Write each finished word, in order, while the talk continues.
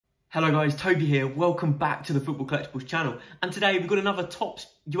Hello guys, Toby here. Welcome back to the Football Collectibles channel. And today we've got another Topps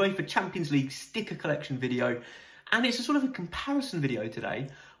UEFA Champions League sticker collection video. And it's a sort of a comparison video today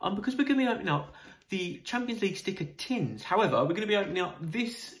because we're going to be opening up the Champions League sticker tins. However, we're going to be opening up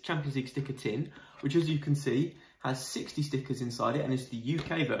this Champions League sticker tin, which as you can see has 60 stickers inside it and it's the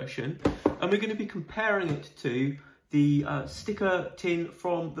UK version. And we're going to be comparing it to the sticker tin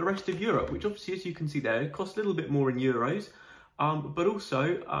from the rest of Europe, which obviously, as you can see there, it costs a little bit more in euros. But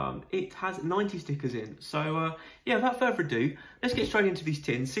also, it has 90 stickers in. So, yeah, without further ado, let's get straight into these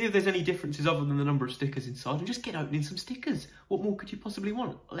tins, see if there's any differences other than the number of stickers inside, and just get opening some stickers. What more could you possibly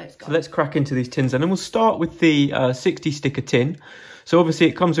want? Let's go. So let's crack into these tins, and then we'll start with the 60 sticker tin. So obviously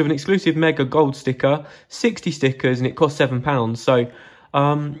it comes with an exclusive mega gold sticker, 60 stickers, and it costs £7. So,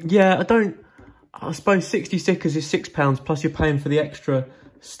 yeah, I suppose 60 stickers is £6, plus you're paying for the extra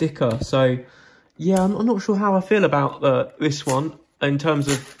sticker. So, yeah, I'm not sure how I feel about this one in terms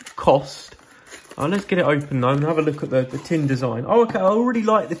of cost. Let's get it open though and have a look at the tin design. Oh, okay, I already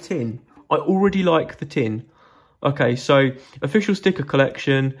like the tin. Okay, so official sticker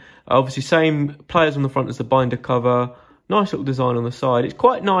collection. Obviously, same players on the front as the binder cover. Nice little design on the side. It's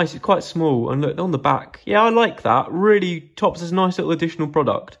quite nice. It's quite small. And look, on the back. Yeah, I like that. Really, Topps is a nice little additional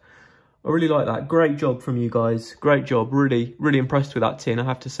product. I really like that. Great job from you guys. Great job. Really, really impressed with that tin, I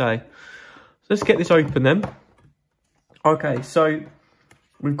have to say. Let's get this open then. Okay, so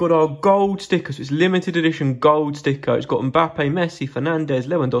we've got our gold sticker. So it's limited edition gold sticker. It's got Mbappe, Messi, Fernandes,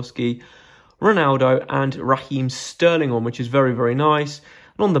 Lewandowski, Ronaldo and Raheem Sterling on, which is very, very nice.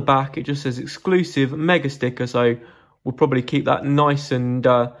 And on the back, it just says exclusive mega sticker. So we'll probably keep that nice and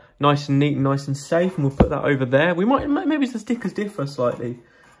neat and nice and safe. And we'll put that over there. We might, maybe the stickers differ slightly.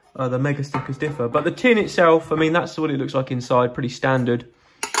 The mega stickers differ. But the tin itself, I mean, that's what it looks like inside. Pretty standard.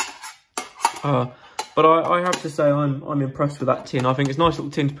 But I have to say I'm impressed with that tin. I think it's a nice little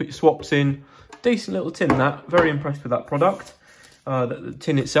tin to put your swaps in. Decent little tin, that. Very impressed with that product. The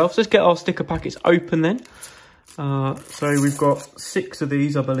tin itself. So let's get our sticker packets open then. So we've got 6 of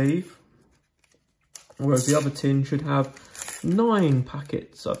these, I believe. Whereas the other tin should have 9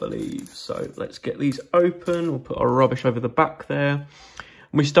 packets, I believe. So let's get these open. We'll put our rubbish over the back there. And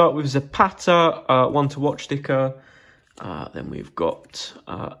we start with Zapata, one to watch sticker. Then we've got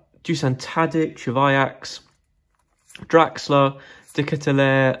Dusan Tadic, Chavayax, Draxler, De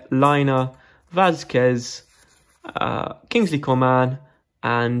Ketelaere, Lina, Vazquez, Kingsley Coman,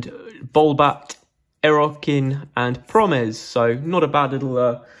 and Bolbat, Erokin, and Promes. So not a bad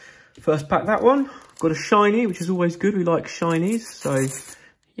little first pack, that one. Got a shiny, which is always good. We like shinies. So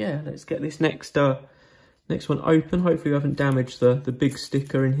yeah, let's get this next one open. Hopefully we haven't damaged the big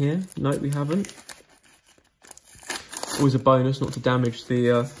sticker in here. No, we haven't. Always a bonus not to damage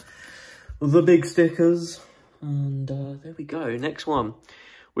the big stickers. And there we go. Next one.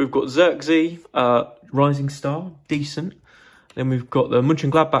 We've got Xerxes, Rising Star, decent. Then we've got the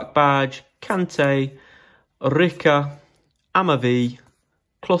Mönchengladbach badge, Kante, Rika, Amavi,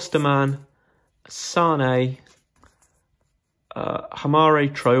 Klosterman, Sane,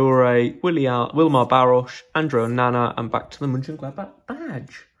 Hamare, Traore, Wilmar Barosh, Andrea Nana, and back to the Mönchengladbach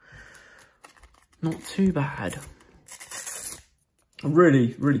badge. Not too bad. I'm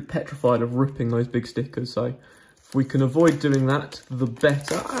really, really petrified of ripping those big stickers, so if we can avoid doing that, the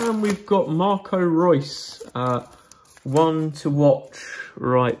better. And we've got Marco Reus, one to watch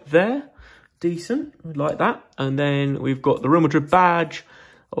right there. Decent, we like that. And then we've got the Real Madrid badge,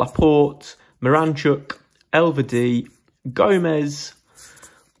 Laporte, Miranchuk, Elvedi, Gomez,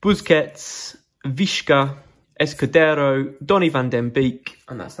 Busquets, Vizca, Escudero, Donny van den Beek,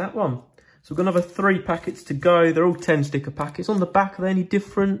 and that's that one. So we've got another 3 packets to go. They're all 10 sticker packets. On the back, are they any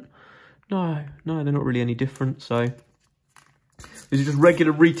different? No, they're not really any different. So these are just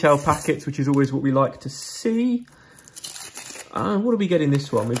regular retail packets, which is always what we like to see. And what do we get in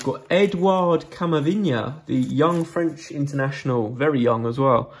this one? We've got Edouard Camavinga, the young French international, very young as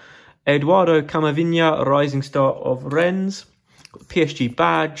well. Eduardo Camavinga, rising star of Rennes. Got the PSG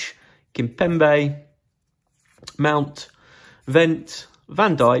badge, Kimpembe, Mount, Vent,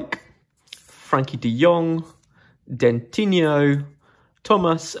 Van Dijk, Frankie de Jong, Dentinho,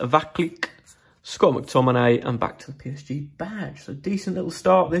 Thomas Vaklik, Scott McTominay, and back to the PSG badge. So decent little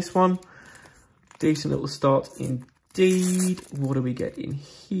start, this one. Decent little start indeed. What do we get in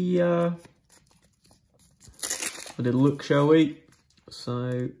here? A little look, shall we?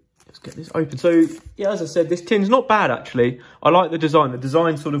 So let's get this open. So yeah, as I said, this tin's not bad actually. I like the design. The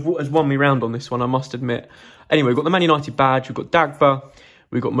design sort of has won me round on this one, I must admit. Anyway, we've got the Man United badge. We've got Dagba.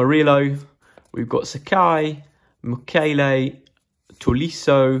 We've got Murillo. We've got Sakai, Mukele,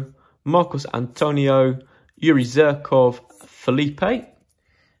 Tolisso, Marcos Antonio, Yuri Zirkov, Felipe.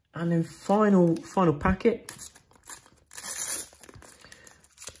 And then final packet.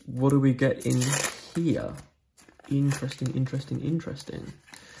 What do we get in here? Interesting.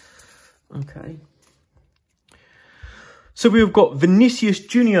 Okay. So we've got Vinicius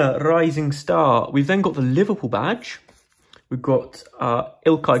Junior Rising Star. We've then got the Liverpool badge. We've got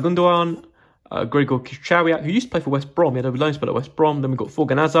Ilkay Gundogan, Gregor Kishchawiak, who used to play for West Brom. He had a loan spell at West Brom. Then we've got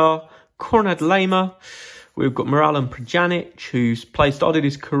Forgan Hazard, Konrad Lema. We've got Miralem Pjanic, who's started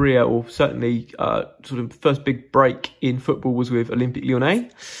his career, or certainly sort of first big break in football was with Olympique Lyonnais.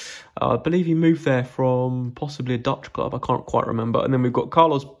 I believe he moved there from possibly a Dutch club. I can't quite remember. And then we've got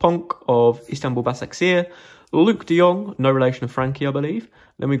Carlos Ponk of Istanbul Basaksehir. Luke de Jong, no relation to Frankie, I believe.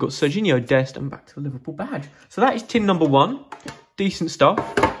 Then we've got Serginho Dest, and back to the Liverpool badge. So that is tin number 1. Decent stuff.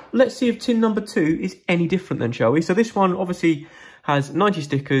 Let's see if tin number 2 is any different then, shall we? So this one obviously has 90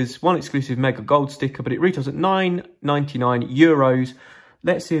 stickers, 1 exclusive Mega Gold sticker, but it retails at €9.99 euros.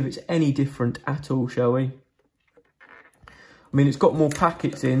 Let's see if it's any different at all, shall we? I mean, it's got more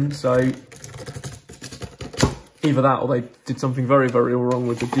packets in, so either that or they did something very, very wrong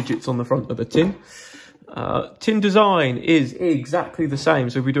with the digits on the front of the tin. Tin design is exactly the same.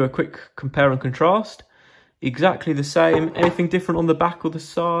 So if we do a quick compare and contrast, exactly the same. Anything different on the back or the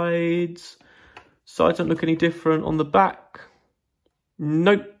sides? Sides don't look any different on the back.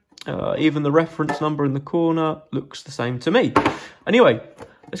 Nope. Even the reference number in the corner looks the same to me. Anyway,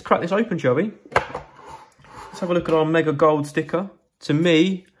 let's crack this open, shall we? Let's have a look at our Mega Gold sticker. To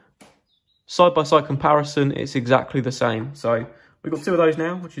me, side-by-side comparison, it's exactly the same. So we've got 2 of those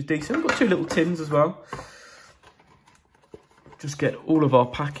now, which is decent. We've got 2 little tins as well. Just get all of our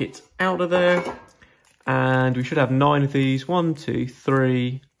packets out of there. And we should have 9 of these. 1, 2,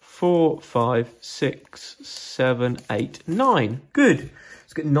 3, 4, 5, 6, 7, 8, 9. Good.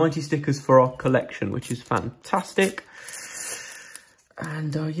 Let's get 90 stickers for our collection, which is fantastic.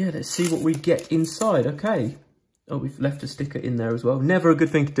 And yeah, let's see what we get inside. Okay. Oh, we've left a sticker in there as well. Never a good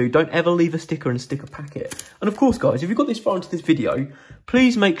thing to do. Don't ever leave a sticker in a sticker packet. And of course, guys, if you've got this far into this video,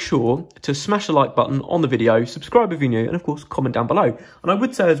 please make sure to smash the like button on the video, subscribe if you're new, and of course, comment down below. And I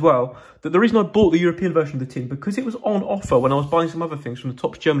would say as well that the reason I bought the European version of the tin, because it was on offer when I was buying some other things from the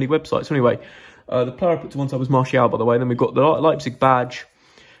Topps Germany website. So anyway, the player I put to one side was Martial, by the way. Then we've got the Leipzig badge.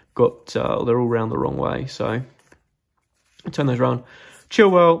 Got, they're all round the wrong way. So I'll turn those around.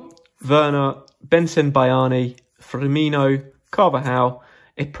 Chilwell, Werner, Benson Bayani, Firmino, Carvajal,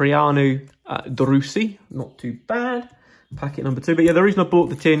 Epriano, Dorussi, not too bad. Packet number 2. But yeah, the reason I bought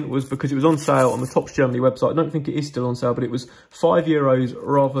the tin was because it was on sale on the Topps Germany website. I don't think it is still on sale, but it was €5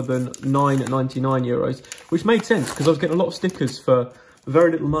 rather than €9.99, which made sense because I was getting a lot of stickers for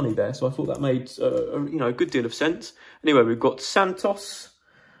very little money there. So I thought that made you know, a good deal of sense. Anyway, we've got Santos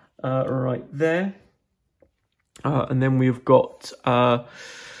right there. And then we've got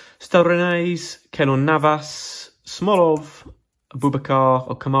Stelrenes, Keylor Navas, Smolov, Abubakar,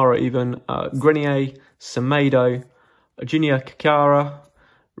 or Kamara even, Grenier, Semedo, Junior Kakara,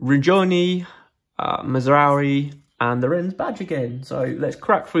 Rigioni, Mazraoui, and the Rennes badge again. So let's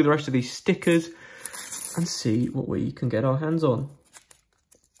crack through the rest of these stickers and see what we can get our hands on.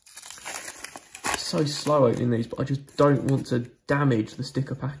 So slow opening these, but I just don't want to damage the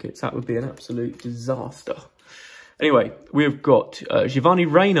sticker packets. That would be an absolute disaster. Anyway, we've got Giovanni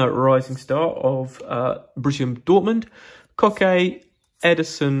Reina, Rising Star of Borussia Dortmund, Koke,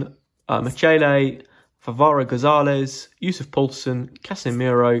 Ederson, Michele, Favara Gonzalez, Yusuf Poulsen,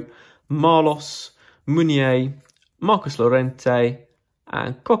 Casemiro, Marlos, Munier, Marcus Llorente,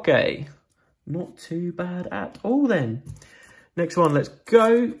 and Koke. Not too bad at all then. Next one, let's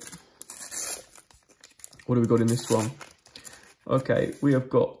go. What have we got in this one? Okay, we have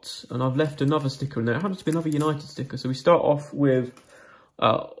got, and I've left another sticker in there. It happens to be another United sticker. So we start off with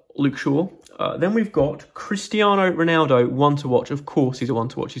Luke Shaw. Then we've got Cristiano Ronaldo, one to watch. Of course, he's a one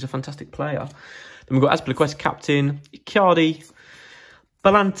to watch. He's a fantastic player. Then we've got Azpilicueta, captain, Icardi,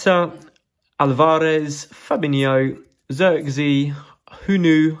 Balanta, Alvarez, Fabinho, Zirkzee,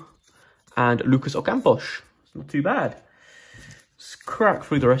 Hunu, and Lucas Ocampos. It's not too bad. Let's crack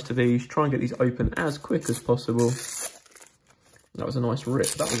through the rest of these. Try and get these open as quick as possible. That was a nice rip.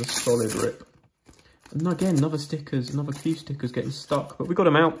 That was a solid rip. And again, another few stickers getting stuck, but we got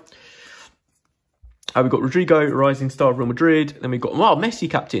them out. We've got Rodrigo, Rising Star of Real Madrid. Then we've got, wow, Messi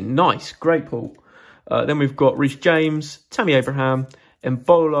captain. Nice, great pull. Then we've got Reece James, Tammy Abraham,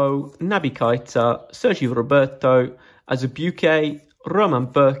 Embolo, Naby Keita, Sergio Roberto, Azubuike, Roman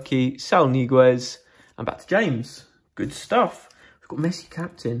Burki, Saul Niguez, and back to James. Good stuff. We've got Messi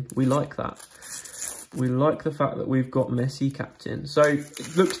captain. We like that. We like the fact that we've got Messi captain. So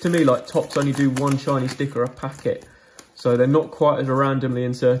it looks to me like Topps only do one shiny sticker a packet. So they're not quite as randomly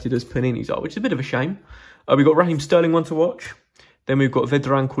inserted as Panini's are, which is a bit of a shame. We've got Raheem Sterling one to watch. Then we've got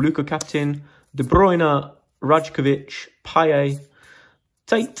Vedran Kuluka captain, De Bruyne, Rajkovic, Payet,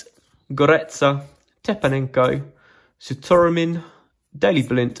 Tate, Goretzka, Tepanenko, Sutoramin, Daley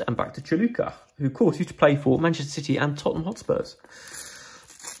Blind, and back to Chuluka, who of course used to play for Manchester City and Tottenham Hotspurs.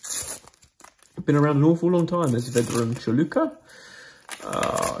 Been around an awful long time as Vedran Chuluka.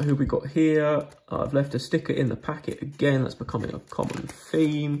 Who we got here? I've left a sticker in the packet again. That's becoming a common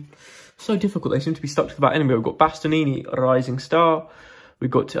theme. So difficult. They seem to be stuck to the back anyway. We've got Bastianini, Rising Star. We've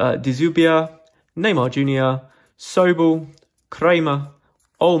got Dzubia, Neymar Jr., Sobel, Kramer,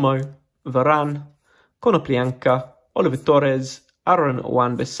 Olmo, Varane, Konoplyanka, Oliver Torres, Aaron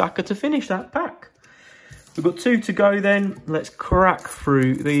Wan-Bissaka to finish that pack. We've got 2 to go then. Let's crack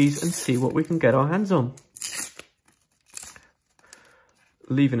through these and see what we can get our hands on.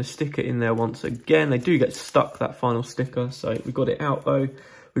 Leaving a sticker in there once again. They do get stuck, that final sticker, so we got it out though.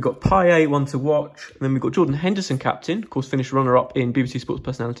 We've got Payet one to watch, and then we've got Jordan Henderson captain, of course finished runner-up in BBC Sports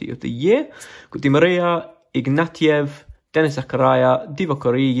Personality of the Year. We've got Di Maria, Ignatiev, Denis Zakaria, Divock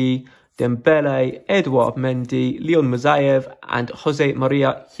Origi, Dembele, Edouard Mendy, Leon Mazaev, and Jose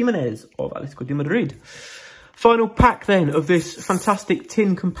Maria Jimenez of Atletico de Madrid. Final pack then of this fantastic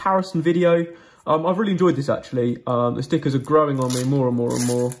tin comparison video. I've really enjoyed this actually. The stickers are growing on me more and more and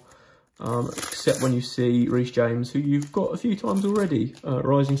more. Except when you see Reece James, who you've got a few times already,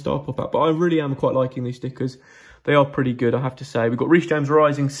 Rising Star pop up. But I really am quite liking these stickers. They are pretty good, I have to say. We've got Reece James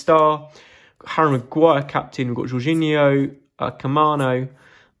Rising Star, Harry Maguire captain. We've got Jorginho, Camano,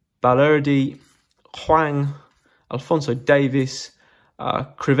 Balerdi, Hwang, Alphonso Davies,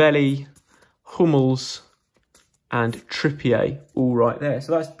 Crivelli, Hummels, and Trippier, all right there.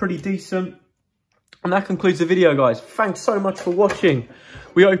 So that's pretty decent. And that concludes the video, guys. Thanks so much for watching.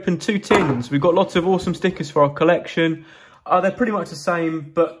 We opened 2 tins. We've got lots of awesome stickers for our collection. They're pretty much the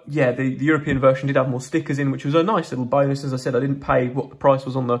same, but yeah, the European version did have more stickers in, which was a nice little bonus. As I said, I didn't pay what the price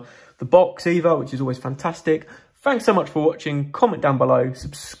was on the box either, which is always fantastic. Thanks so much for watching. Comment down below,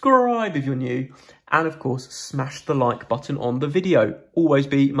 subscribe if you're new, and of course, smash the like button on the video. Always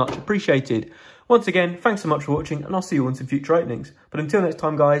be much appreciated. Once again, thanks so much for watching, and I'll see you on some future openings. But until next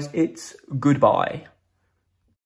time, guys, it's goodbye.